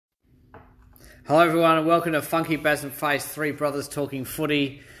Hello everyone and welcome to Funky Baz and Face, three brothers talking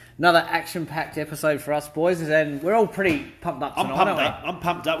footy. Another action-packed episode for us boys, and we're all pretty pumped up tonight. I'm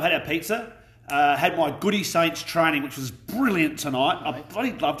pumped up. Had our pizza. Had my Goody Saints training, which was brilliant tonight. I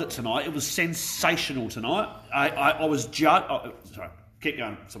bloody loved it tonight. It was sensational tonight. I was sorry. Keep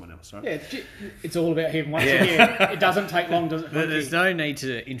going. Someone else. Sorry. Yeah, it's all about him. Once again, it doesn't take long, does it? Funky? There's no need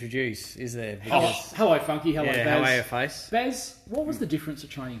to introduce, is there? Hello, Funky. Hello, yeah, Baz. how are your face? Baz, what was the difference of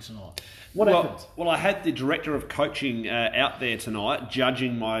training tonight? What happened? Well, I had the director of coaching out there tonight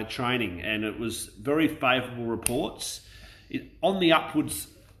judging my training, and it was very favourable reports. On the upwards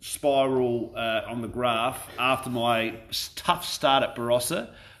spiral on the graph after my tough start at Barossa,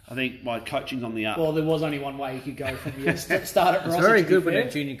 I think my coaching's on the up. Well, there was only one way you could go from your start at Barossa. It's very good when a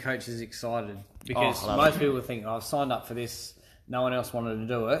junior coach is excited, because most people think, I've signed up for this, no one else wanted to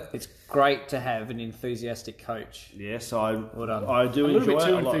do it. It's great to have an enthusiastic coach. Yes, I do a enjoy it. A little bit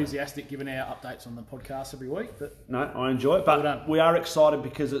too enthusiastic giving our updates on the podcast every week. But no, I enjoy it. But we are excited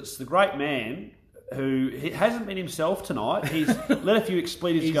because it's the great man who hasn't been himself tonight. He's let a few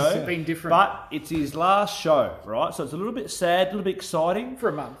expletives go. He's been different. But it's his last show, right? So it's a little bit sad, a little bit exciting. For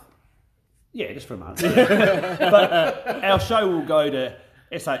a month. Yeah, just for a month. But our show will go to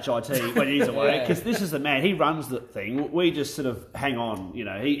SHIT when he's away, because this is the man. He runs the thing. We just sort of hang on, you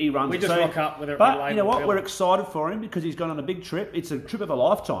know. He runs. We just rock up with it. But you know what? We're excited for him because he's gone on a big trip. It's a trip of a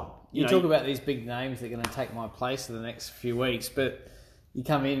lifetime. You talk about these big names that are going to take my place for the next few weeks, but you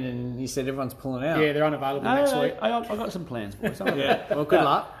come in and you said everyone's pulling out. Yeah, they're unavailable next week. I got some plans, boys. Yeah. Well, good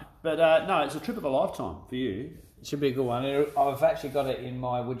luck. But no, it's a trip of a lifetime for you. It should be a good one. I've actually got it in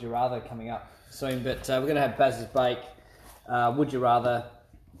my Would You Rather coming up soon, but we're going to have Baz's Bake. Would You Rather?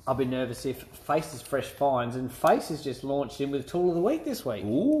 I'll be nervous if Face's Fresh Finds, and Face has just launched in with Tool of the Week this week.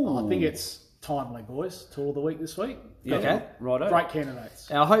 Ooh. I think it's timely, boys. Tool of the Week this week. Yeah, okay. Righto. Great candidates.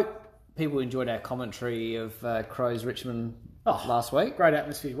 Now, I hope people enjoyed our commentary of Crows Richmond last week. Great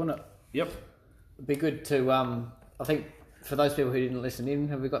atmosphere, wasn't it? Yep. It'd be good to, I think, for those people who didn't listen in,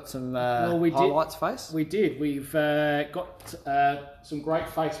 have we got some highlights, Face? We did. We've got some great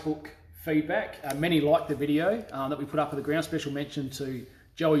Facebook feedback. Many liked the video that we put up at the ground. Special mention to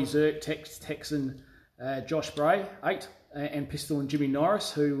Joey Zirk, Texan, Josh Bray, 8, and Pistol and Jimmy Norris,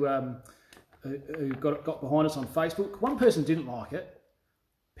 who got behind us on Facebook. One person didn't like it.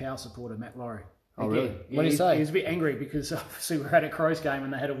 Power supporter Matt Laurie. Oh, really? Yeah, what did he say? He was a bit angry because obviously we were at a Crows game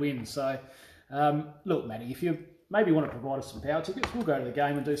and they had a win. So, look, Matty, if you maybe want to provide us some power tickets, we'll go to the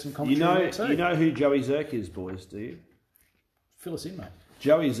game and do some commentary. You know who Joey Zirk is, boys, do you? Fill us in, mate.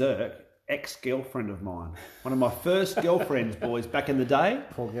 Joey Zirk, ex-girlfriend of mine. One of my first girlfriends, boys, back in the day.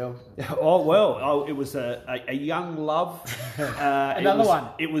 Poor girl. It was a young love. Another one.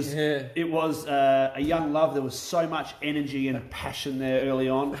 It was a young love. There was so much energy and passion there early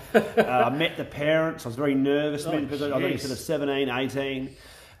on. I met the parents. I was very nervous. I was only sort of 17, 18.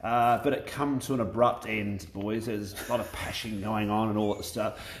 But it come to an abrupt end, boys. There's a lot of passion going on and all that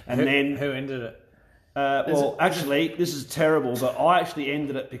stuff. And who ended it? Actually, this is terrible, but I actually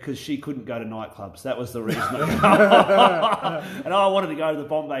ended it because she couldn't go to nightclubs. That was the reason. And I wanted to go to the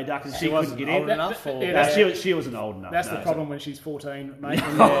Bombay Duck, and she couldn't get in. She wasn't old enough. That's the problem when she's 14, mate.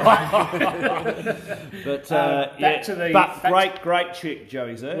 Great chick,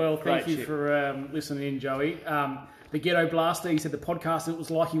 Joey Zirk. Well, thank you for listening in, Joey. The Ghetto Blaster, he said the podcast, it was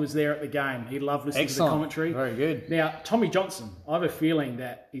like he was there at the game. He loved listening to the commentary. Very good. Now, Tommy Johnson, I have a feeling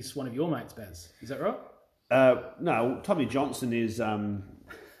that he's one of your mates, Baz. Is that right? No, Tommy Johnson is... he's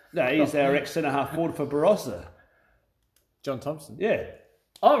our ex-centre-half forward for Barossa. John Thompson? Yeah.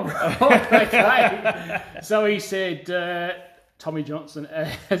 Oh, right, okay. So he said, Tommy Johnson,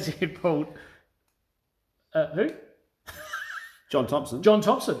 as he had pulled... who? John Thompson. John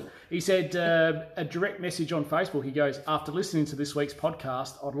Thompson. He said a direct message on Facebook. He goes, after listening to this week's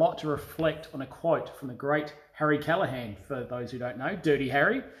podcast, I'd like to reflect on a quote from the great Harry Callahan. For those who don't know, Dirty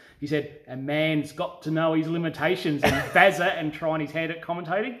Harry. He said, a man's got to know his limitations, and Bazza and trying his hand at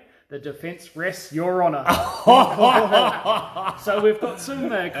commentating. The defence rests your honour. So we've got some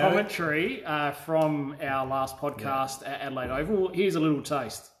commentary from our last podcast at Adelaide Oval. Here's a little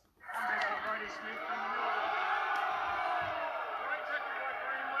taste.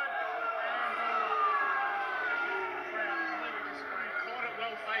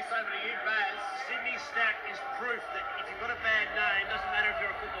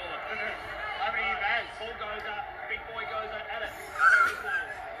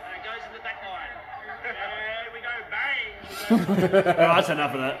 That's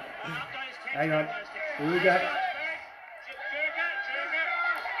enough of that. Hang on. Here we go.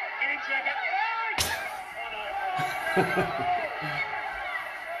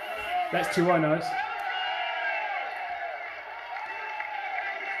 That's 2 I knows.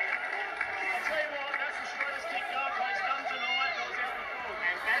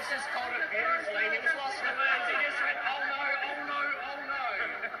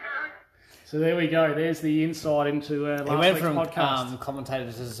 So there we go. There's the insight into last He went week's from podcast. commentator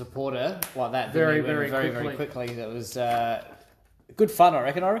to supporter like that. Very quickly. That was good fun, I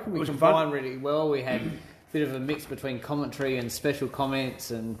reckon. We combined really well. We had a bit of a mix between commentary and special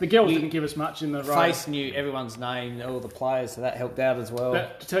comments. And The girls didn't give us much in the row. Face knew everyone's name, all the players, so that helped out as well.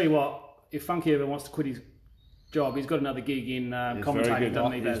 But to tell you what, if Funky ever wants to quit his job, he's got another gig in commentating,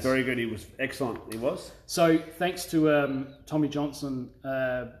 doesn't he? He was very good. He was excellent. He was. So thanks to Tommy Johnson,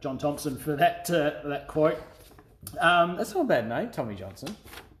 John Thompson for that quote. That's not a bad name, Tommy Johnson.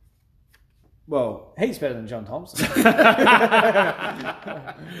 Well, He's better than John Thompson.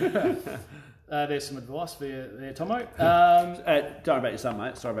 There's some advice for you there, Tomo. don't worry about your son,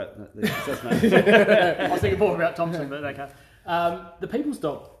 mate. Sorry about the first name. I was thinking more about Thompson, but okay. The People's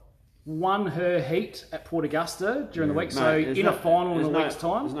Dog won her heat at Port Augusta during the week, so in a final in a week's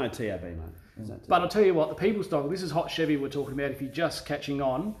time. There's no TAB, mate. But I'll tell you what, the People's Dog, this is Hot Chevy we're talking about, if you're just catching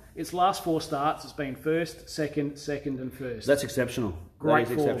on. Its last 4 starts, it's been first, second, and first. That's exceptional. Great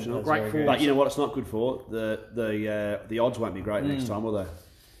that is form. exceptional. Great form. But you know what it's not good for? The odds won't be great next time, will they?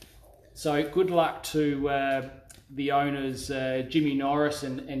 So good luck to the owners, Jimmy Norris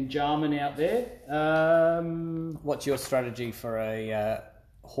and Jarman out there. What's your strategy for a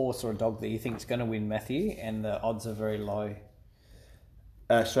horse or a dog that you think is going to win, Matthew, and the odds are very low?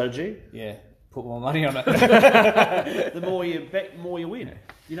 Strategy? Yeah, put more money on it. The more you bet, the more you win.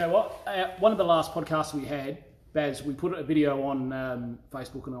 You know what? One of the last podcasts we had, Baz, we put a video on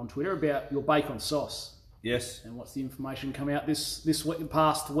Facebook and on Twitter about your bacon sauce. Yes. And what's the information come out this week,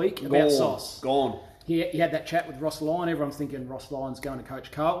 past week about sauce? Gone. He had that chat with Ross Lyon. Everyone's thinking Ross Lyon's going to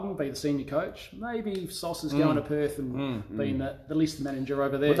coach Carlton, be the senior coach. Maybe Sauce is going to Perth and being the list manager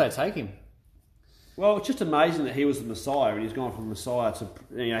over there. Would they take him? Well, it's just amazing that he was the Messiah and he's gone from Messiah to,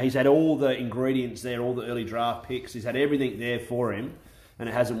 he's had all the ingredients there, all the early draft picks. He's had everything there for him and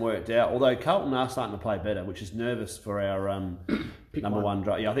it hasn't worked out. Although Carlton are starting to play better, which is nervous for our number one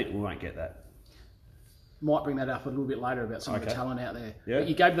draft. Yeah, I think we won't get that. Might bring that up a little bit later about some of the talent out there. Yeah. But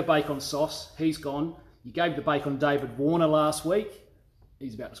you gave the bacon Sauce. He's gone. You gave the bacon David Warner last week.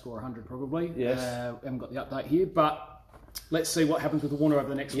 He's about to score 100 probably. Yes. Haven't got the update here, but let's see what happens with Warner over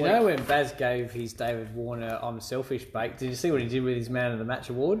the next week. You know when Baz gave his David Warner I'm Selfish bake, did you see what he did with his Man of the Match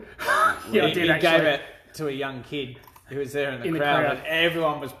award? Yeah, I did He actually. gave it to a young kid who was there in the crowd and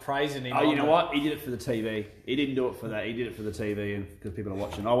everyone was praising him. Oh, you know what? He did it for the TV. He didn't do it for that. He did it for the TV and because people are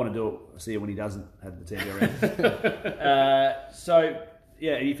watching. I want to do it, see it when he doesn't have the TV around. So,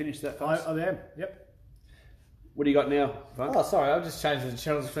 yeah, have you finished that, folks? I am, yep. What do you got now, Funk? Oh, sorry, I've just changed the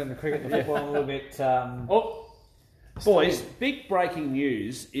channels between the cricket and the football a little bit. Boys, big breaking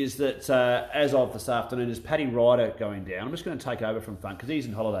news is that as of this afternoon, is Paddy Ryder going down. I'm just going to take over from Funk because he's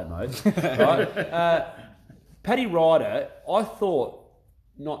in holiday mode. Right? Paddy Ryder, I thought,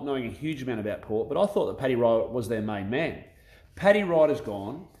 not knowing a huge amount about Port, but I thought that Paddy Ryder was their main man. Paddy Ryder's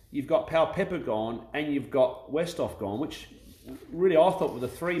gone, you've got Pal Pepper gone, and you've got Westhoff gone, which really I thought were the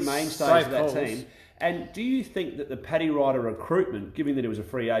 3 mainstays of that team. And do you think that the Paddy Ryder recruitment, given that he was a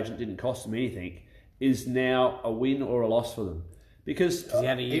free agent, didn't cost them anything, is now a win or a loss for them? Because he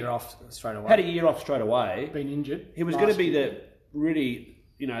had a year off straight away. Had a year off straight away. Been injured. He was going to be the really,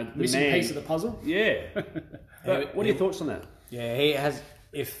 the missing man. piece of the puzzle. Yeah. But what are your thoughts on that? Yeah, he has.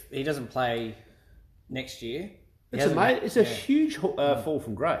 If he doesn't play next year, It's a huge fall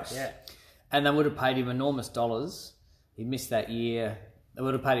from grace. Yeah, and they would have paid him enormous dollars. He missed that year. They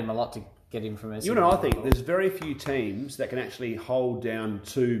would have paid him a lot to get him from Essendon. You and I think there's very few teams that can actually hold down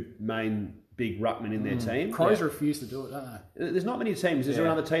 2 main big ruckmen in their team. Crows refuse to do it, don't they? There's not many teams. Is there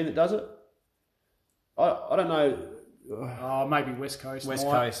another team that does it? I don't know. Oh, maybe West Coast. West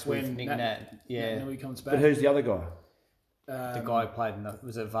might, Coast with Nick Nat. Yeah. Nat Nui comes back. But who's the other guy? The guy who played in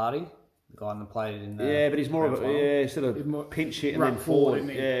was it Vardy? The guy that played in the Yeah, but he's more of a sort of more pinch hit and ruck then forward. forward, isn't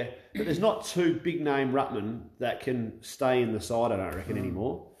he? Yeah. But there's not 2 big name ruckmen that can stay in the side, I don't reckon,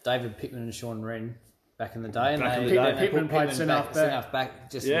 anymore. David Pittman and Sean Wren back in the day. Back in the day. Pittman played centre-half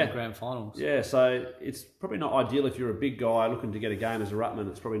back just in the grand finals. Yeah, so it's probably not ideal if you're a big guy looking to get a game as a ruckman.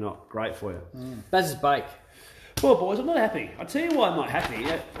 It's probably not great for you. Baz's bake. Well, boys, I'm not happy. I'll tell you why I'm not happy.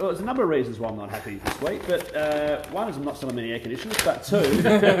 Well, there's a number of reasons why I'm not happy this week, but one is I'm not selling many air conditioners, but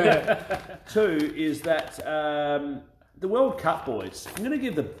two is that the World Cup, boys, I'm going to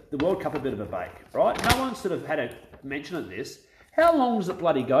give the World Cup a bit of a bake, right? No one sort of had a mention of this. How long does it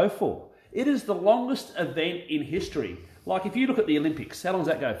bloody go for? It is the longest event in history. Like if you look at the Olympics, how long does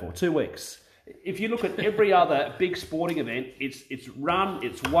that go for? 2 weeks. If you look at every other big sporting event, it's run,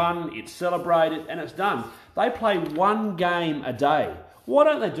 it's won, it's celebrated, and it's done. They play one game a day. Why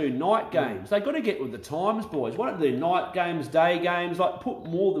don't they do night games? They've got to get with the times, boys. Why don't they do night games, day games? Like put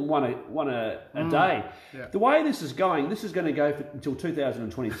more than one a day. Yeah. The way this is going to go until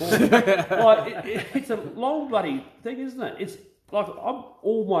 2024. Like it's a long bloody thing, isn't it? It's like I'm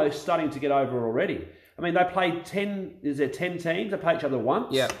almost starting to get over already. I mean, they play 10. Is there 10 teams? They play each other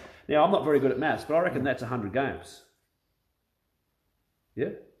once. Yeah. Now I'm not very good at maths, but I reckon that's 100 games. Yeah.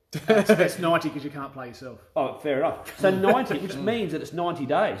 That's 90 because you can't play yourself. Oh, fair enough. So 90, which means that it's 90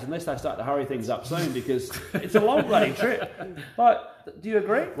 days, unless they start to hurry things up soon, because it's a long bloody trip. Like, do you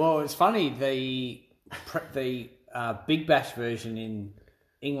agree? Well, it's funny, the Big Bash version in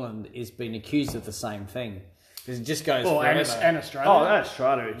England is being accused of the same thing. Because it just goes forever. And Australia. Oh, that's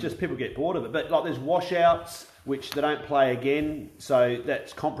Australia. It's just people get bored of it. But like, there's washouts, which they don't play again, so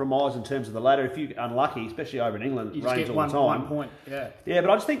that's compromised in terms of the ladder. If you're unlucky, especially over in England, You it just rains get all the time. 1 point, yeah. Yeah, but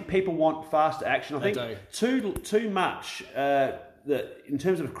I just think people want faster action. I They think too much. In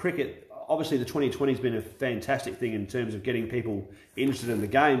terms of cricket, obviously the 2020 has been a fantastic thing in terms of getting people interested in the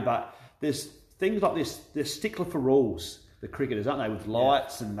game. But there's things like this. They're stickler for rules. The cricketers, aren't they, with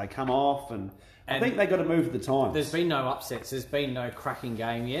lights and they come off, and I think they've got to move with the times. There's been no upsets. There's been no cracking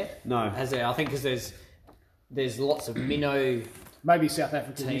game yet. No. Has there? I think because there's lots of minnow. Maybe South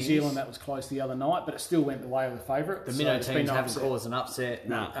Africa, New Teams. Zealand, that was close the other night, but it still went the way of the favourite. The minnow teams haven't caused an upset.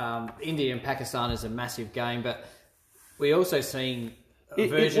 No. India and Pakistan is a massive game, but we're also seeing a It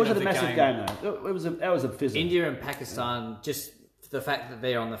version wasn't of a the massive game though. That was a fizzle. India and Pakistan, just the fact that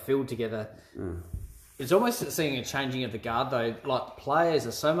they're on the field together, it's almost seeing a changing of the guard though. Like players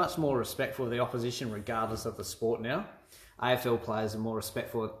are so much more respectful of the opposition regardless of the sport now. AFL players are more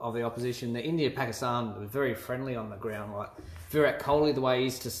respectful of the opposition. The India-Pakistan were very friendly on the ground. Like Virat Kohli, the way he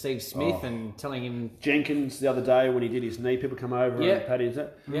is to Steve Smith and telling him... Jenkins the other day when he did his knee, people come over and pat his...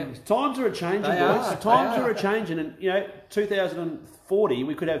 Times are a-changing, They boys. are. Times They are a-changing. And, 2040,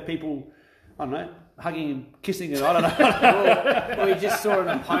 we could have people, I don't know, hugging and kissing and I don't know. Well, we just saw an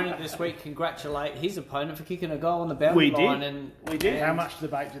opponent this week congratulate his opponent for kicking a goal on the boundary line. We did. How much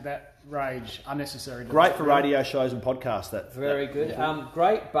debate did that rage? Unnecessary debate. Great for radio shows and podcasts. Very good.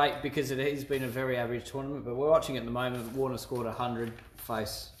 Great bait because it has been a very average tournament, but we're watching at the moment. Warner scored 100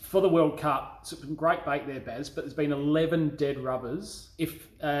 face. For the World Cup, some great bait there, Baz, but there's been 11 dead rubbers. If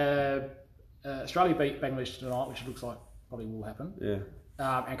Australia beat Bangladesh tonight, which it looks like probably will happen, and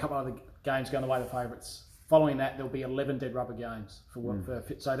a couple of other games going the way of the favourites. Following that, there'll be 11 dead rubber games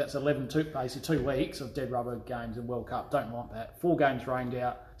so that's basically 2 weeks of dead rubber games in World Cup. Don't want that. 4 games rained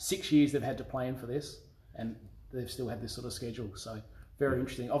out. 6 years they've had to plan for this, and they've still had this sort of schedule. So very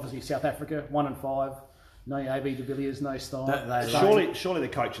interesting. Obviously, South Africa 1-5. No AB de Villiers, no Stein. Surely the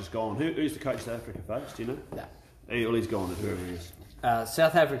coach is gone. Who's the coach of South Africa, folks? Do you know? No. He's gone, whoever he is.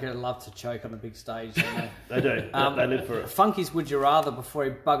 South Africa love to choke on the big stage, don't they? They do. They live for it. Funky's Would You Rather before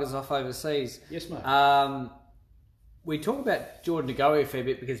he buggers off overseas. Yes, mate. We talk about Jordan De Goey a fair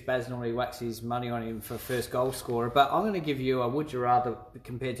bit because Baz normally waxes money on him for first goal scorer, but I'm going to give you a Would You Rather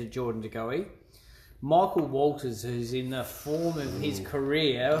compared to Jordan De Goey. Michael Walters, who's in the form of his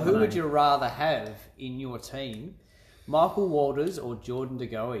career, who would you rather have in your team? Michael Walters or Jordan De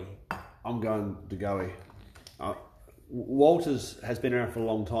Goey? I'm going De Goey. Walters has been around for a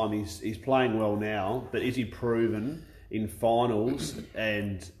long time. He's playing well now, but is he proven in finals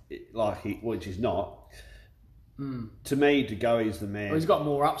which he's not? To me, De Goey's the man. Well, he's got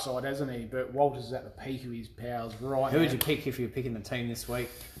more upside, hasn't he? But Walters is at the peak of his powers right Who now. would you pick if you were picking the team this week?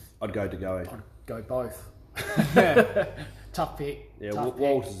 I'd go De Goey. I'd go both. Tough pick. Yeah, tough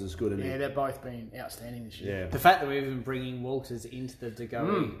Walters pick. is good, isn't he? Yeah, they've both been outstanding this year. Yeah. The fact that we're even bringing Walters into the De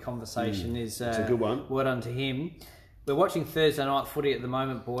Goey conversation is it's a good one. Word unto him. We're watching Thursday night footy at the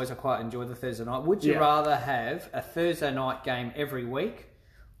moment, boys. I quite enjoy the Thursday night. Would you rather have a Thursday night game every week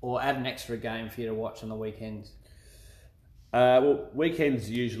or add an extra game for you to watch on the weekends? Well, weekends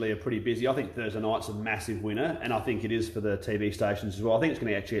usually are pretty busy. I think Thursday night's a massive winner, and I think it is for the TV stations as well. I think it's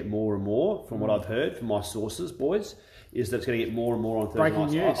going to actually get more and more, from what I've heard from my sources, boys, is that it's going to get more and more on Thursday Breaking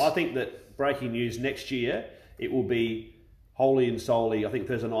nights. news. I think that breaking news next year, it will be wholly and solely, I think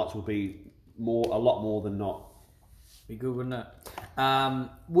Thursday nights will be a lot more than not. Be good, wouldn't it?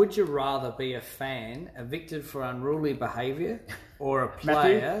 Would you rather be a fan evicted for unruly behaviour or a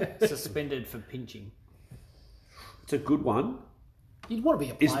player suspended for pinching? It's a good one. You'd want to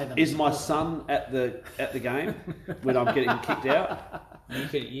be a player. Is my son at the game when I'm getting kicked out?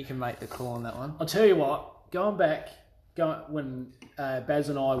 You can make the call on that one. I'll tell you what, going back when Baz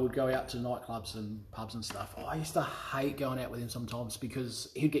and I would go out to nightclubs and pubs and stuff, I used to hate going out with him sometimes because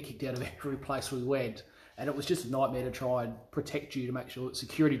he'd get kicked out of every place we went. And it was just a nightmare to try and protect you, to make sure that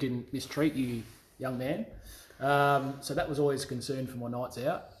security didn't mistreat you, young man. So that was always a concern for my nights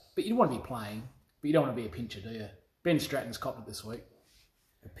out. But you want to be playing, but you don't want to be a pincher, do you? Ben Stratton's copped it this week.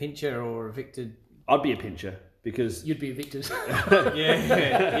 A pincher or evicted? I'd be a pincher because... You'd be evicted.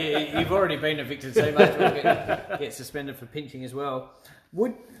 yeah, you've already been evicted, so you might as well get suspended for pinching as well.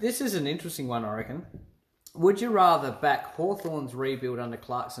 This is an interesting one, I reckon. Would you rather back Hawthorn's rebuild under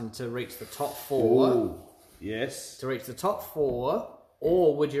Clarkson to reach the top 4? Ooh, yes. To reach the top 4,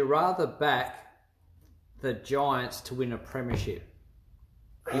 or would you rather back the Giants to win a premiership?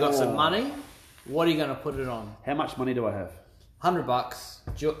 You got some money. What are you going to put it on? How much money do I have?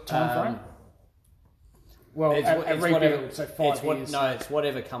 $100. Time frame? Well, It's rebuild, so 5 years. It's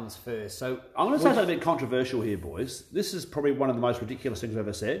whatever comes first. So I'm going to say something a bit controversial here, boys. This is probably one of the most ridiculous things I've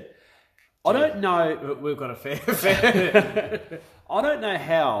ever said. I don't know. We've got a fair. I don't know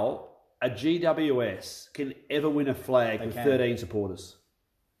how a GWS can ever win a flag with 13 supporters.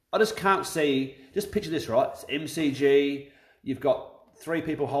 I just can't see. Just picture this, right? It's MCG. You've got 3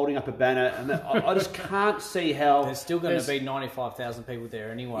 people holding up a banner, and I just can't see how. There's still going to be 95,000 people there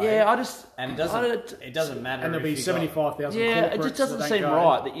anyway. Yeah, and it doesn't matter. And there'll be 75,000. Yeah, it just doesn't seem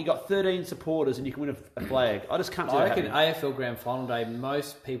right that you got 13 supporters and you can win a flag. I just can't see I that reckon happening. AFL Grand Final Day,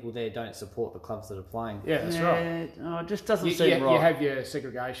 most people there don't support the clubs that are playing. Yeah, that's right. Oh, it just doesn't seem right. You have your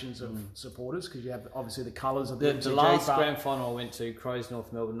segregations of supporters because you have obviously the colours of the last Grand Final I went to, Crows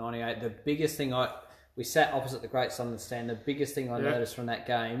North Melbourne 98. The biggest thing we sat opposite the Great Southern Stand. The biggest thing I noticed from that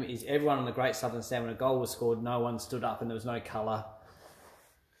game is everyone on the Great Southern Stand, when a goal was scored, no one stood up and there was no colour.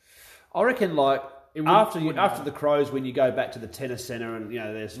 I reckon, like, after the Crows win, you go back to the tennis centre and,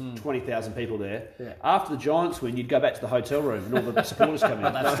 there's 20,000 people there. Yeah. After the Giants win, you'd go back to the hotel room and all the supporters come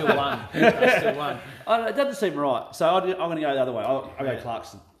in. That's still one. That's still one. It doesn't seem right. So I'm going to go the other way. I'll go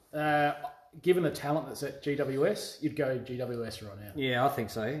Clarkson. Given the talent that's at GWS, you'd go GWS right now. Yeah, I think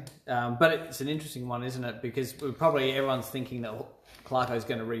so. But it's an interesting one, isn't it? Because everyone's thinking that Clarko's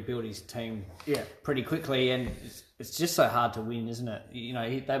going to rebuild his team pretty quickly, and it's just so hard to win, isn't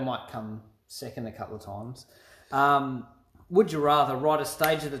it? They might come second a couple of times. Would you rather ride a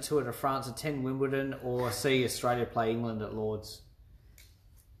stage of the Tour de France, attend Wimbledon, or see Australia play England at Lord's?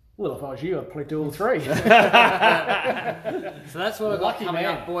 Well, if I was you, I'd probably do all 3. So that's what I've got coming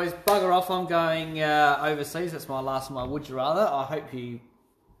up, boys. Bugger off, I'm going overseas. That's my last of my Would You Rather. I hope you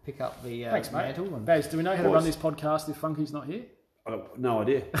pick up the Thanks, mantle. Mate. Baz, do we know how to run this podcast if Funky's not here? No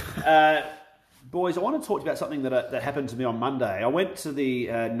idea. Boys, I want to talk to you about something that happened to me on Monday. I went to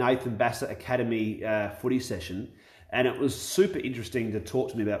the Nathan Bassett Academy footy session, and it was super interesting to talk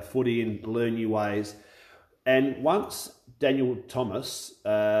to me about footy and learn new ways. And once Daniel Thomas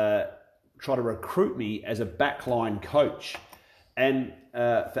tried to recruit me as a backline coach and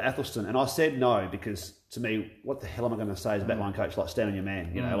for Athelston, and I said no, because to me, what the hell am I going to say as a backline coach? Like, stand on your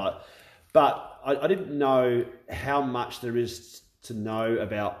man, But I didn't know how much there is to know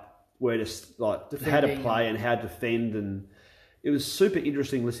about where to how to play and how to defend, and it was super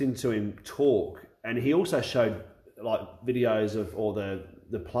interesting listening to him talk. And he also showed videos of all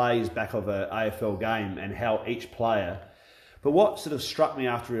the plays back of an AFL game and how each player. But what sort of struck me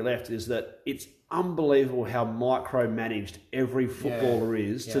after he left is that it's unbelievable how micromanaged every footballer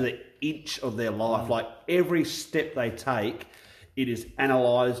is to the inch of their life. Like, every step they take, it is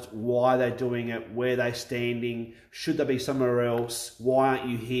analysed, why they're doing it, where they're standing, should they be somewhere else, why aren't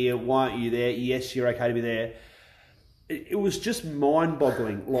you here, why aren't you there, yes, you're okay to be there. It was just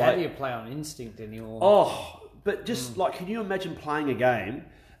mind-boggling. How do you play on instinct anymore? But just can you imagine playing a game?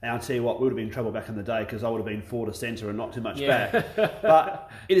 And I'll tell you what, we would have been in trouble back in the day because I would have been forward to centre and not too much back.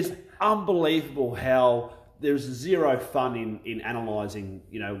 But it is unbelievable how there's zero fun in analysing,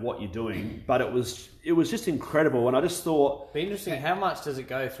 what you're doing. But it was just incredible, and I just thought, be interesting. How much does it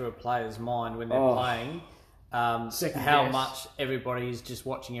go through a player's mind when they're playing? How much everybody is just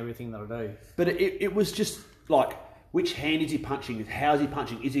watching everything that I do. But it was just like, which hand is he punching? How is he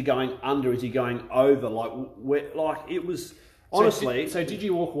punching? Is he going under? Is he going over? It was honestly. So did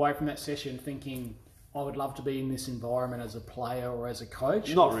you walk away from that session thinking, I would love to be in this environment as a player or as a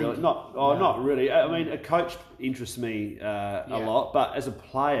coach? Not really. Not really. I mean, a coach interests me a lot, but as a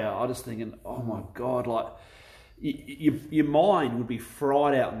player, I just thinking, oh my God, your mind would be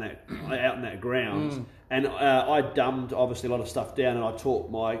fried out in that ground. And I dumbed obviously a lot of stuff down, and I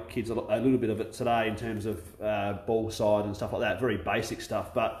taught my kids a little bit of it today in terms of ball side and stuff like that, very basic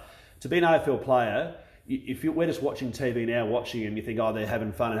stuff. But to be an AFL player, if we're just watching TV now, watching them, you think, oh, they're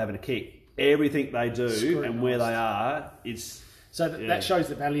having fun and having a kick. everything they do and Scrutinised. where they are, it's... So that shows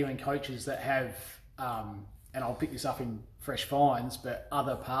the value in coaches that have, and I'll pick this up in Fresh Finds, but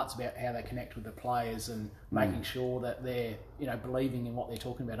other parts about how they connect with the players and making sure that they're, believing in what they're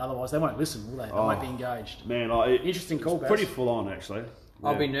talking about. Otherwise, they won't listen, will they? They won't be engaged. Man, Interesting call, it's Baz. pretty full on, actually.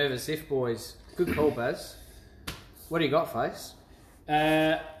 I'll be nervous if, boys. Good call, Baz. What do you got, Face?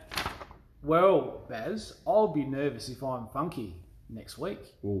 Well, Baz, I'll be nervous if I'm funky next week.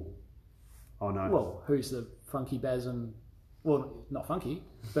 Ooh. Oh, no. Well, who's the funky Baz and... Well, not funky,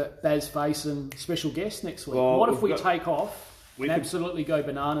 but Baz, Face and special guest next week. Well, what if we we've got- take off and absolutely go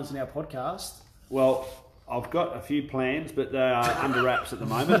bananas in our podcast? Well, I've got a few plans, but they are under wraps at the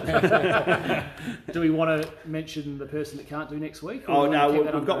moment. Do we want to mention the person that can't do next week? or Oh, we wanna no, keep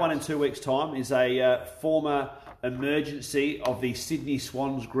that we've got under one in wraps? 2 weeks' time. Is a former emergency of the Sydney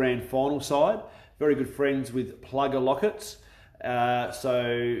Swans grand final side. Very good friends with Plugger Lockets.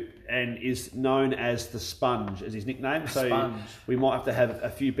 And is known as the Sponge as his nickname. So Sponge. we might have a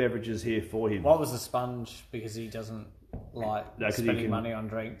few beverages here for him. What was the Sponge? Because he doesn't like 'cause he spending can- money on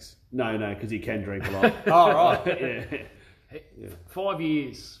drinks. No, because he can drink a lot. Oh, right. Yeah. 5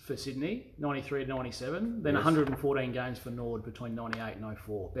 years for Sydney, 93 to 97, then 114 games for Nord between 98 and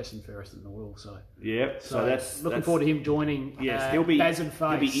 04. Best and fairest at Nord also. Yep. So that's looking forward to him joining Yes, Baz and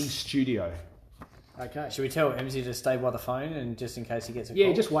Face. he'll be in studio. Okay. Should we tell Emsy to stay by the phone and just in case he gets a Yeah,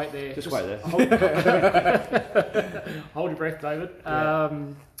 call? just wait there. Just wait there. Hold your breath, David.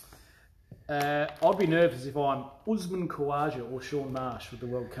 I'd be nervous if I'm Usman Khawaja or Sean Marsh with the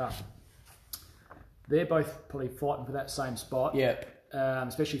World Cup. They're both probably fighting for that same spot. Yeah.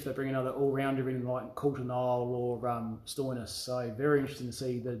 Especially if they bring another all-rounder in like Coulter-Nile or Stoinis. So very interesting to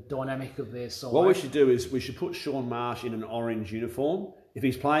see the dynamic of their side. What we should do is we should put Sean Marsh in an orange uniform. If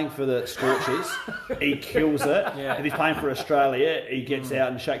he's playing for the Scorchers, he kills it. Yeah. If he's playing for Australia, he gets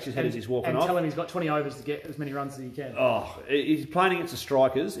out and shakes his head as he's walking and off. tell him he's got 20 overs to get as many runs as he can. Oh, he's playing against the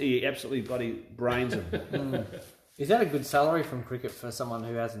strikers. He absolutely bloody brains them. Is that a good salary from cricket for someone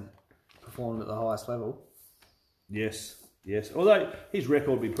who hasn't performed at the highest level? Yes. Although his record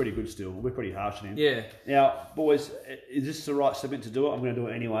will be pretty good still. We're pretty harsh on him. Yeah. Now, boys, is this the right segment to do it? I'm going to do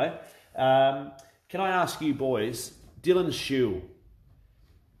it anyway. Can I ask you, boys, Dylan Shiel,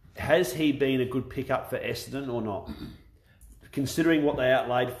 has he been a good pickup for Essendon or not? Considering what they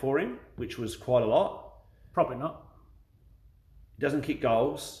outlaid for him, which was quite a lot. Probably not. Doesn't kick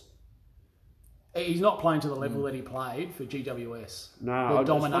goals. He's not playing to the level that he played for GWS. No, The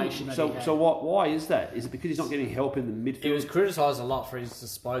domination that he had. So what? Why is that? Is it because he's not getting help in the midfield? He was criticised a lot for his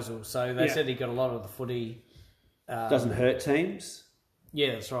disposal. So they Yeah. said he got a lot of the footy. Doesn't hurt teams.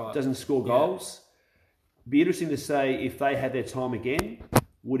 Yeah, that's right. Doesn't score goals. Be interesting to say if they had their time again,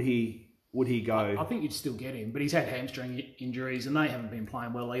 would he go? I think you'd still get him, but he's had hamstring injuries and they haven't been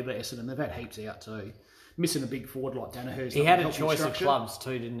playing well either, Essendon. They've had heaps out too. Missing a big forward like Danaher's. He had a choice of clubs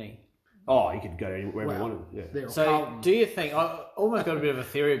too, didn't he? Oh, he could go wherever he Wow. wanted. Yeah. They're So Carlton. do you think, I almost got a bit of a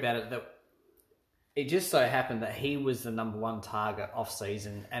theory about it, that it just so happened that he was the number one target off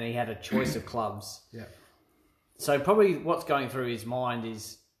season and he had a choice of clubs. Yeah. So probably what's going through his mind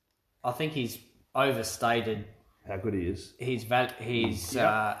is, I think he's overstated How good he is.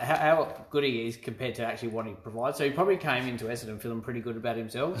 how good he is compared to actually what he provides. So he probably came into Essendon feeling pretty good about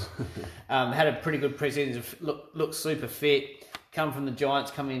himself. Had a pretty good pre-season, looked super fit, come from the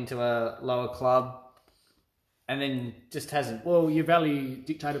Giants, come into a lower club, and then just hasn't. Well, your value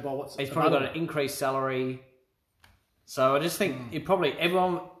dictated by what's He's probably got available. an increased salary. So I just think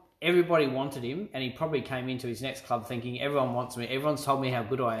everybody wanted him, and he probably came into his next club thinking, everyone wants me, everyone's told me how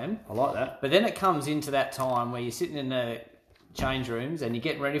good I am. I like that. But then it comes into that time where you're sitting in the change rooms and you're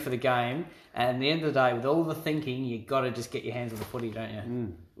getting ready for the game, and at the end of the day, with all the thinking, you've got to just get your hands on the footy, don't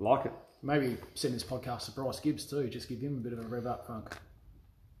you? Like it. Maybe send this podcast to Bryce Gibbs too. Just give him a bit of a rev up funk.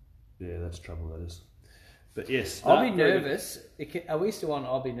 Yeah, that's trouble. That is. But yes, I'll be very good. nervous. Are we still on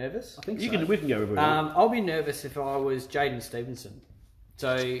I'll be nervous? I think We so. can go over it. I'll be nervous if I was Jaden Stevenson.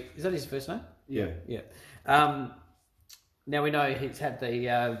 So, is that his first name? Yeah. Yeah. Now we know he's had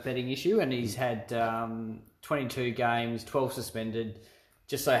the betting issue and he's had 22 games, 12 suspended.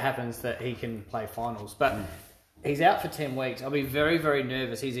 Just so happens that he can play finals. But he's out for 10 weeks. I'll be very, very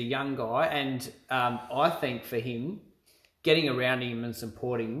nervous. He's a young guy. And I think for him, getting around him and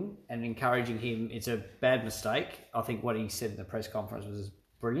supporting him and encouraging him, it's a bad mistake. I think what he said in the press conference was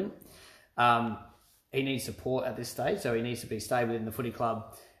brilliant. He needs support at this stage, so he needs to be stable in the footy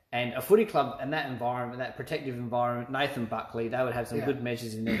club. And a footy club and that environment, that protective environment, Nathan Buckley, they would have some good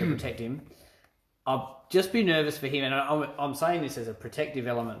measures in there to protect him. I'll just be nervous for him, and I'm saying this as a protective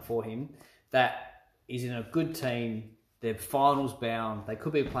element for him, that he's in a good team They're finals bound. They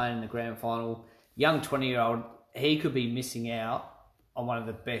could be playing in the grand final. Young 20-year-old, he could be missing out on one of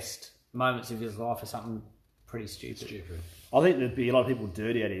the best moments of his life for something pretty stupid. I think there'd be a lot of people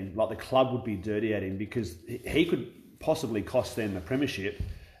dirty at him. Like the club would be dirty at him because he could possibly cost them the premiership.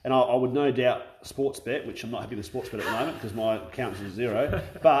 And I would no doubt Sportsbet, which I'm not happy with Sportsbet at the moment because my account is 0.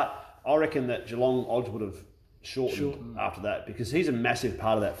 But I reckon that Geelong odds would have shortened after that because he's a massive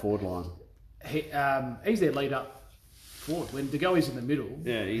part of that forward line. He's their leader forward. When De Goey's in the middle,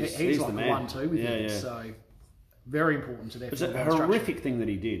 he's like the 1-2 with him. So very important to their It's a horrific thing that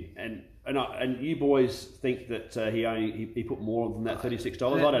he did. And you boys think that he put more than that $36.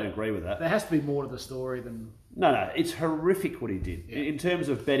 I don't agree with that. There has to be more to the story than... No, it's horrific what he did in terms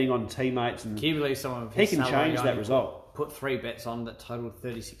of betting on teammates. And can you believe someone of he can change that result? Put 3 bets on that totaled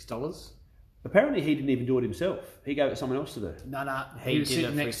 $36. Apparently, he didn't even do it himself. He gave it to someone else to do. No, he was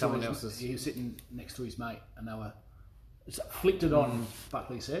sitting next to someone else's. He was sitting next to his mate, and they were flicked it on.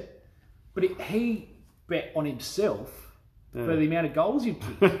 Buckley said, but he bet on himself for the amount of goals he'd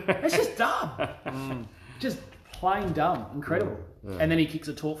kick. That's just dumb. Just plain dumb. Incredible. Yeah. And then he kicks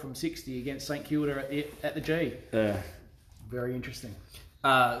a talk from 60 against St Kilda at the G. Yeah. Very interesting.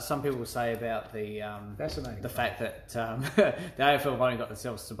 Some people say about the fascinating fact that the AFL have only got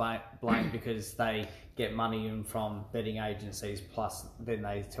themselves to blame because they get money in from betting agencies, plus then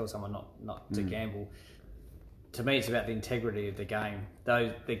they tell someone not to gamble. To me, it's about the integrity of the game.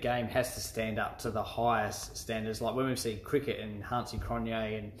 Though the game has to stand up to the highest standards. Like when we see cricket and Hansi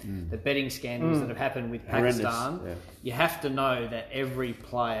Cronje and the betting scandals that have happened with Pakistan, you have to know that every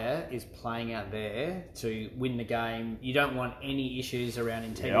player is playing out there to win the game. You don't want any issues around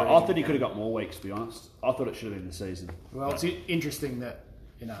integrity. Yeah, I thought he could have got more weeks, to be honest. I thought it should have been the season. Well, it's interesting that,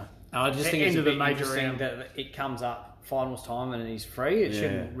 I just think it's a bit interesting that it comes up finals time and he's free. It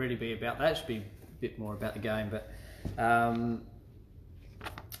shouldn't really be about that. It should be bit more about the game, but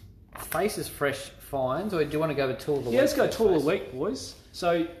faces fresh finds, or do you want to go with tool of the week? Let's go tool of the week, boys.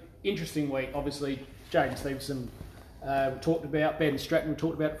 So interesting week. Obviously, Jaden Stevenson talked about, Ben Stratton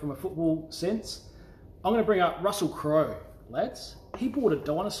talked about it from a football sense. I'm going to bring up Russell Crowe, lads. He bought a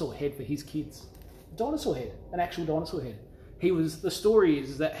dinosaur head for his kids. A dinosaur head, an actual dinosaur head. The story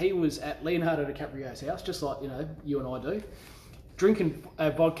is that he was at Leonardo DiCaprio's house, just like you and I do, drinking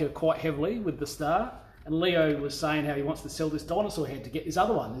vodka quite heavily with the star, and Leo was saying how he wants to sell this dinosaur head to get this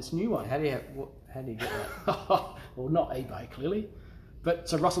other one, this new one. How do you get that? Well, not eBay, clearly. But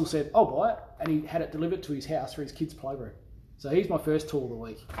so Russell said, I'll buy it, and he had it delivered to his house for his kids' playroom. So he's my first tool of the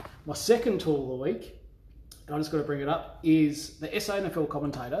week. My second tool of the week, and I just got to bring it up, is the SANFL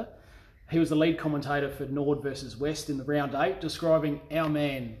commentator. He was the lead commentator for Nord versus West in the round 8, describing our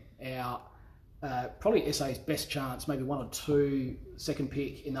man, probably SA's best chance, maybe 1 or 2 second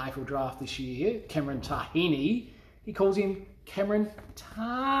pick in the AFL draft this year, Cameron Tahini. He calls him Cameron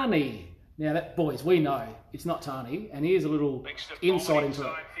Tani. Now, that, boys, we know it's not Tani, and here's a little insight into it.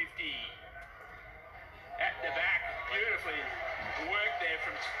 50. At the back, beautifully worked there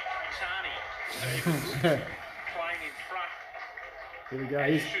from Tani. Playing in front. Here we go.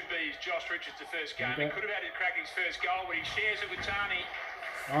 And it should be Josh Richards' the first game. He could have had to crack his first goal, but he shares it with Tani.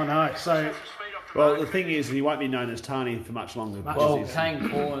 Oh no! So, well, the thing is, he won't be known as Tani for much longer. Well, Kane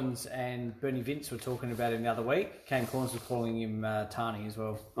Corns and Bernie Vince were talking about him the other week. Kane Corns was calling him Tani as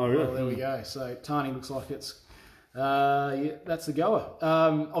well. Oh, really? Well, there we go. So Tani looks like it's that's the goer.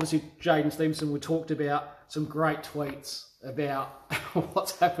 Obviously, Jaden Stevenson. We talked about some great tweets about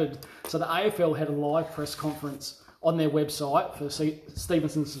what's happened. So the AFL had a live press conference on their website for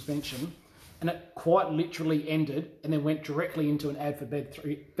Stevenson's suspension. And it quite literally ended and then went directly into an ad for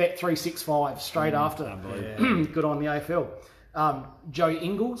Bet365 straight after. Good on the AFL. Joe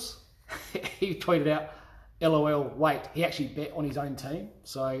Ingles, he tweeted out, LOL, wait, he actually bet on his own team,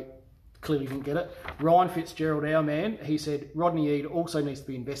 so clearly didn't get it. Ryan Fitzgerald, our man, he said, Rodney Eade also needs to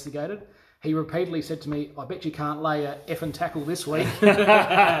be investigated. He repeatedly said to me, I bet you can't lay a effing tackle this week.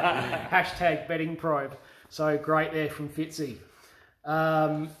 Hashtag betting probe. So great there from Fitzy.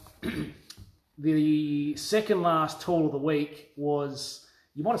 The second last tool of the week was,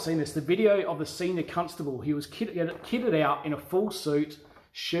 you might have seen this, the video of the senior constable. He was kitted out in a full suit,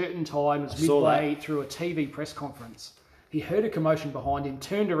 shirt and tie, and was midway through a TV press conference. He heard a commotion behind him,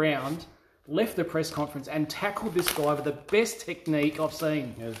 turned around, left the press conference and tackled this guy with the best technique I've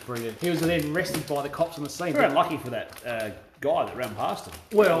seen. It was brilliant. He was then arrested by the cops on the scene. Very unlucky for that guy that ran past him.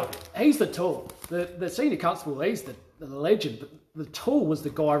 Well, he's the tool. The senior constable, he's the legend, but the tool was the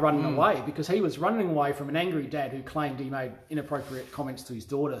guy running away, because he was running away from an angry dad who claimed he made inappropriate comments to his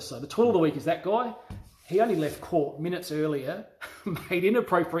daughter. So the tool of the week is that guy. He only left court minutes earlier, made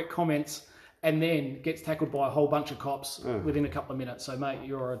inappropriate comments and then gets tackled by a whole bunch of cops within a couple of minutes. So, mate,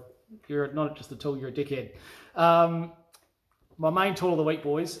 you're not just a tool, you're a dickhead. My main tool of the week,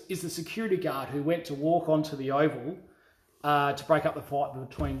 boys, is the security guard who went to walk onto the oval to break up the fight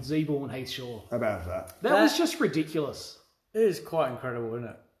between Zeeble and Heath Shaw. How about that? That was just ridiculous. It is quite incredible, isn't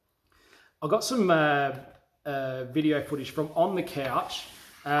it? I got some video footage from On the Couch.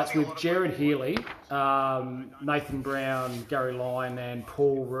 It's with Jared Healy, Nathan Brown, Gary Lyon, and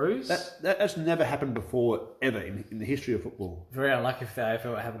Paul Roos. That's never happened before, ever, in the history of football. Very unlucky for the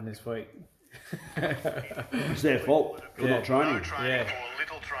AFL what happened this week. It's their fault for not training. No training or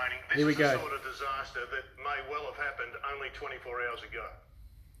little training. This Here we is go. the sort of disaster that may well have happened only 24 hours ago.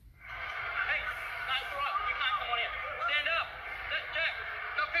 Hey, no, it's all right. You can't come on here. Stand up. Jack,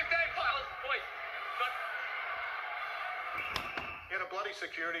 got 15 fellas. Boys, got... You had a bloody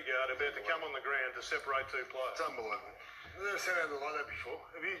security guard about to come on the ground to separate two players. It's unbelievable. I've never seen anything like that before.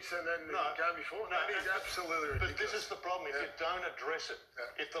 Have you seen that in the game before? No, That is absolutely ridiculous. But this is the problem. If you don't address it,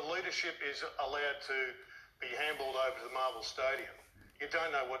 if the leadership is allowed to be handballed over to the Marvel Stadium, you don't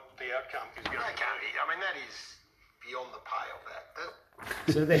know what the outcome is going to be. I mean, that is beyond the pale,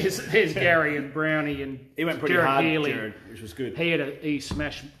 that. So there's Gary and Brownie and He went pretty Jared hard, Healy. Jared, which was good. He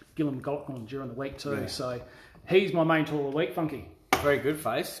smashed Gillum Goldman during the week too. So he's my main tool of the week, Funky. Very good,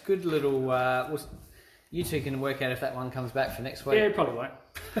 Face. Good little... you two can work out if that one comes back for next week. Yeah, probably won't.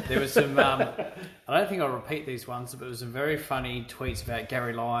 There was some... I don't think I'll repeat these ones, but there was some very funny tweets about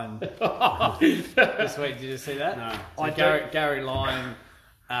Gary Lyon this week. Did you see that? No. So Gary Lyon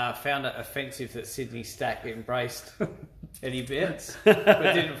found it offensive that Sydney Stack embraced Eddie Betts, but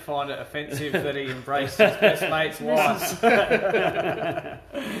didn't find it offensive that he embraced his best mate's wife.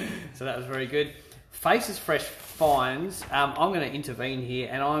 So that was very good. Faces fresh finds. I'm going to intervene here,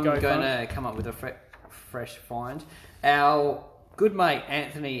 and I'm going to come up with a fresh find. Our good mate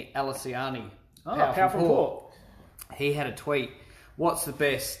Anthony Alessiani, Powerful Port. he had a tweet. What's the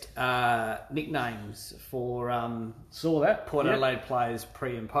best nicknames for Saw that. Port Adelaide players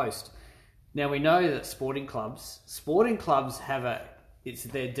pre and post? Now we know that sporting clubs have it's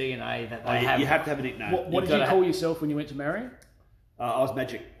their DNA that they have. You have to have a nickname. What did you call yourself when you went to Marion? I was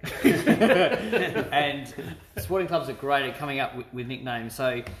Magic. And sporting clubs are great at coming up with nicknames.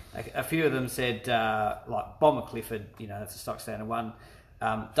 So a few of them said, like Bomber Clifford, that's a stock standard one.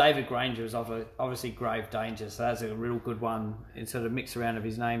 David Granger is obviously grave danger, so that's a real good one in sort of mix around of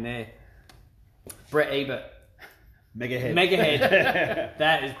his name there. Brett Ebert. Megahead.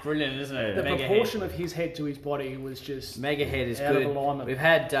 That is brilliant, isn't it? The Megahead. proportion of his head to his body was just Megahead is out good. of alignment. We've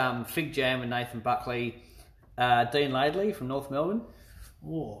had Fig Jam and Nathan Buckley. Dean Laidley from North Melbourne.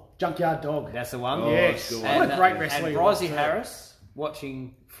 Oh, Junkyard Dog. That's the one. Yes. What a great wrestler. And Brizzy Harris,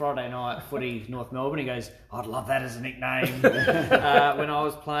 watching Friday night footy North Melbourne, he goes, I'd love that as a nickname when I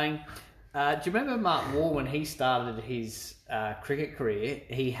was playing. Do you remember Mark Waugh when he started his cricket career?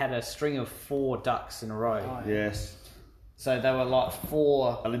 He had a string of 4 ducks in a row. Oh, Yes. So they were like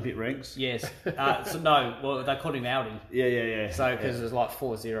 4... Olympic rings. Yes. So no, well, they called him Audi. Yeah. So, because there's like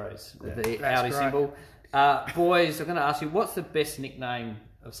 4 zeros with the That's Audi great. symbol. Boys, I'm going to ask you, what's the best nickname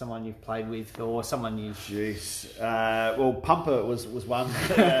of someone you've played with or someone you've... Jeez. Well, Pumper was one.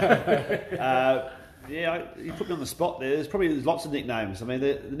 You put me on the spot there. There's lots of nicknames. I mean,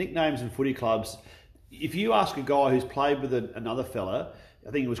 the nicknames in footy clubs, if you ask a guy who's played with another fella,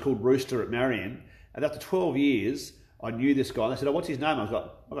 I think it was called Rooster at Marion, and after 12 years, I knew this guy. And they said, What's his name? I've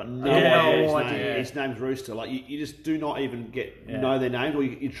got no idea. His name's Rooster. Like, you just do not even know their names. Or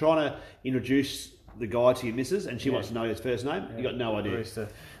you're trying to introduce the guy to your missus, and she wants to know his first name. You got no idea. Rooster.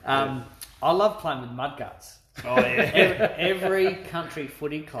 I love playing with Mudguts. Oh, yeah. Every country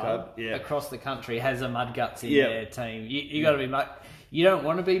footy club across the country has a Mudguts in their team. You got to be You don't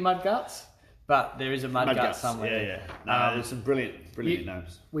want to be Mudguts, but there is a Mudguts somewhere. Yeah. No, there's some brilliant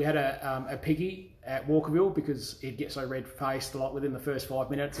names. We had a piggy at Walkerville because he'd get so red-faced like within the first 5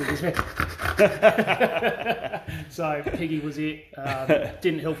 minutes. So Piggy was it.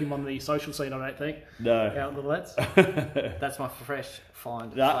 Didn't help him on the social scene, I don't think. No. Out with the lads. That's my fresh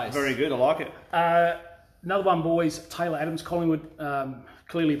find. Very good. I like it. Another one, boys. Taylor Adams, Collingwood,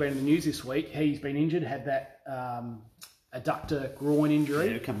 clearly been in the news this week. He's been injured, had that adductor groin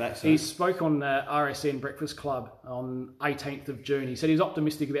injury. Yeah, come back soon. He spoke on RSN Breakfast Club on 18th of June. He said he's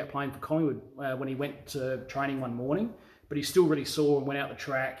optimistic about playing for Collingwood when he went to training one morning, but he's still really sore and went out the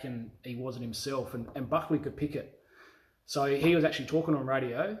track and he wasn't himself, and Buckley could pick it. So he was actually talking on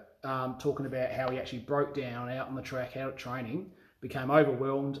radio, talking about how he actually broke down out on the track, out at training, became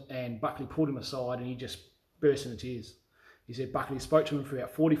overwhelmed, and Buckley pulled him aside and he just burst into tears. He said Buckley spoke to him for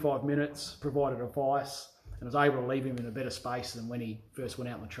about 45 minutes, provided advice, and was able to leave him in a better space than when he first went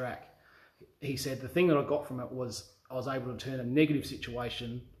out on the track. he said the thing that I got from it was I was able to turn a negative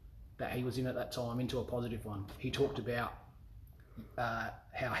situation that he was in at that time into a positive one. He talked about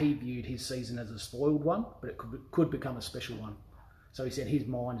how he viewed his season as a spoiled one, but it could become a special one. So he said his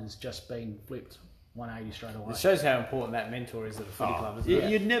mind has just been flipped 180 straight away. It shows how important that mentor is at a footy club, isn't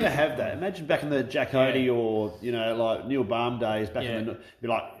it? You'd never have that. Imagine back in the Jack Odie or, like Neil Baum days, back in the... Be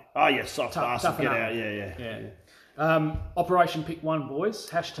like, oh, you soft bastard, get out. Yeah. Operation Pick One, boys.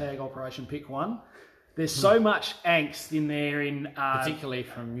 Hashtag Operation Pick One. There's so much angst in there particularly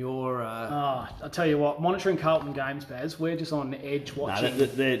from your... I'll tell you what, monitoring Carlton games, Baz, we're just on the edge watching. No,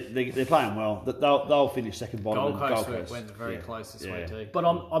 they're playing well. They'll finish second bottom. Gold Coast went very close this way too. But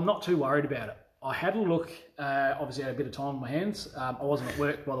I'm not too worried about it. I had a look, obviously I had a bit of time on my hands. I wasn't at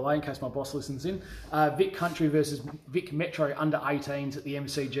work, by the way, in case my boss listens in. Vic Country versus Vic Metro under 18s at the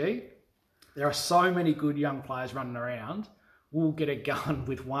MCG. There are so many good young players running around. We'll get a gun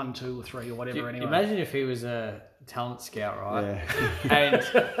with 1, 2 or 3 or whatever anyway. Imagine if he was a talent scout, right? Yeah.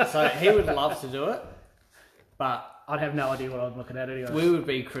 And so he would love to do it, but I'd have no idea what I'm looking at anyway. We would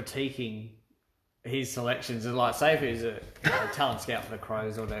be critiquing his selections, and like, say if he was a talent scout for the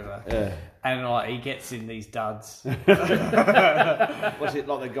Crows or whatever, and like he gets in these duds. Was it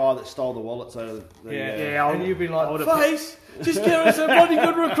like the guy that stole the wallets out of the... and you'd be like, Face, just get us a bloody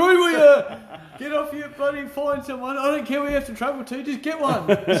good recruit, will you? Get off your bloody, find someone. I don't care where you have to travel to, just get one.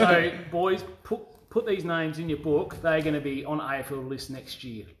 So, boys, put these names in your book. They're going to be on AFL list next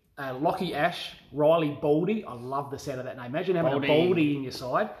year. Lockie Ash, Riley Baldy. I love the sound of that name. Imagine having a Baldy in your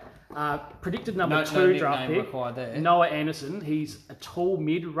side. Predicted number 2 draft pick, Noah Anderson. He's a tall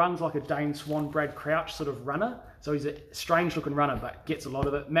mid, runs like a Dane Swan, Brad Crouch sort of runner. So he's a strange looking runner, but gets a lot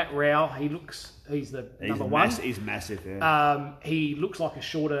of it. Matt Rowell, he's number 1. He's massive, he looks like a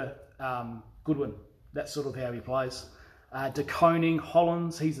shorter Goodwin. That's sort of how he plays. De Koning,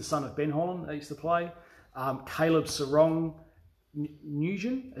 Hollins, he's the son of Ben Holland that used to play. Caleb Sarong,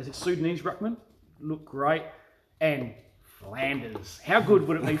 Nugent, as it's Sudanese ruckman, look great. And Flanders. How good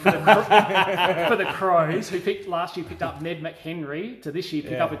would it be for the Crows, who last year picked up Ned McHenry, to this year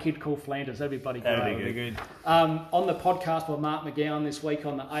pick up a kid called Flanders? That'd be bloody great. That'd be good. On the podcast by Mark McGowan this week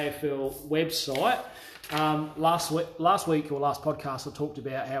on the AFL website, last week or last podcast I talked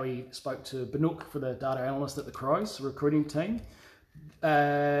about how he spoke to Banook for the data analyst at the Crows recruiting team.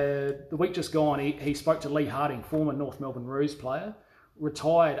 The week just gone, he spoke to Lee Harding, former North Melbourne Roos player,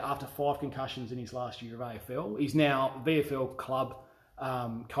 retired after 5 concussions in his last year of AFL. He's now VFL club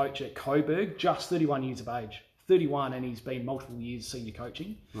coach at Coburg, just 31 years of age. 31, and he's been multiple years senior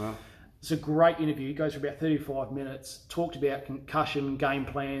coaching. Wow. It's a great interview. It goes for about 35 minutes. Talked about concussion, game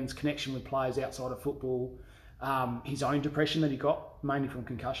plans, connection with players outside of football, his own depression that he got, mainly from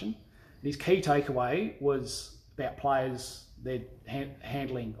concussion. And his key takeaway was about players, they're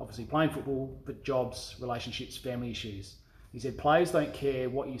handling, obviously playing football, but jobs, relationships, family issues. He said, players don't care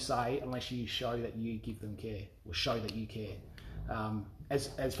what you say unless you show that you give them care, or show that you care. As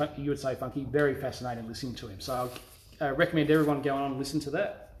you would say, Funky, very fascinating listening to him. So I recommend everyone going on and listen to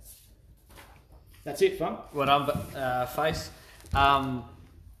that. That's it, Funk. Well done, Face.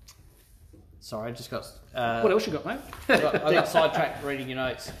 Sorry, I just got... what else you got, mate? I got sidetracked reading your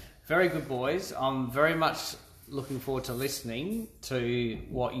notes. Very good, boys. I'm very much looking forward to listening to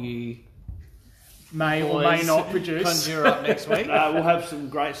what you... may or may not produce. Conjure up next week. We'll have some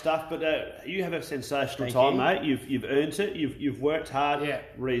great stuff, but you have a sensational time, mate. You've earned it. You've worked hard,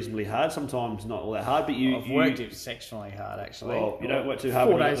 reasonably hard. Sometimes not all that hard, but I've worked exceptionally hard, actually. Well, you don't work too hard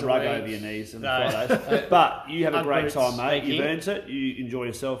when you got the rug over your knees on Fridays. But you have a great time, mate. You've earned it. You enjoy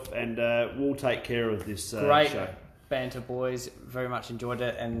yourself, and we'll take care of this great show. Banter, boys. Very much enjoyed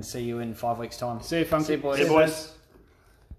it, and see you in 5 weeks' time. See you, Funky. See you, boys. See you, boys.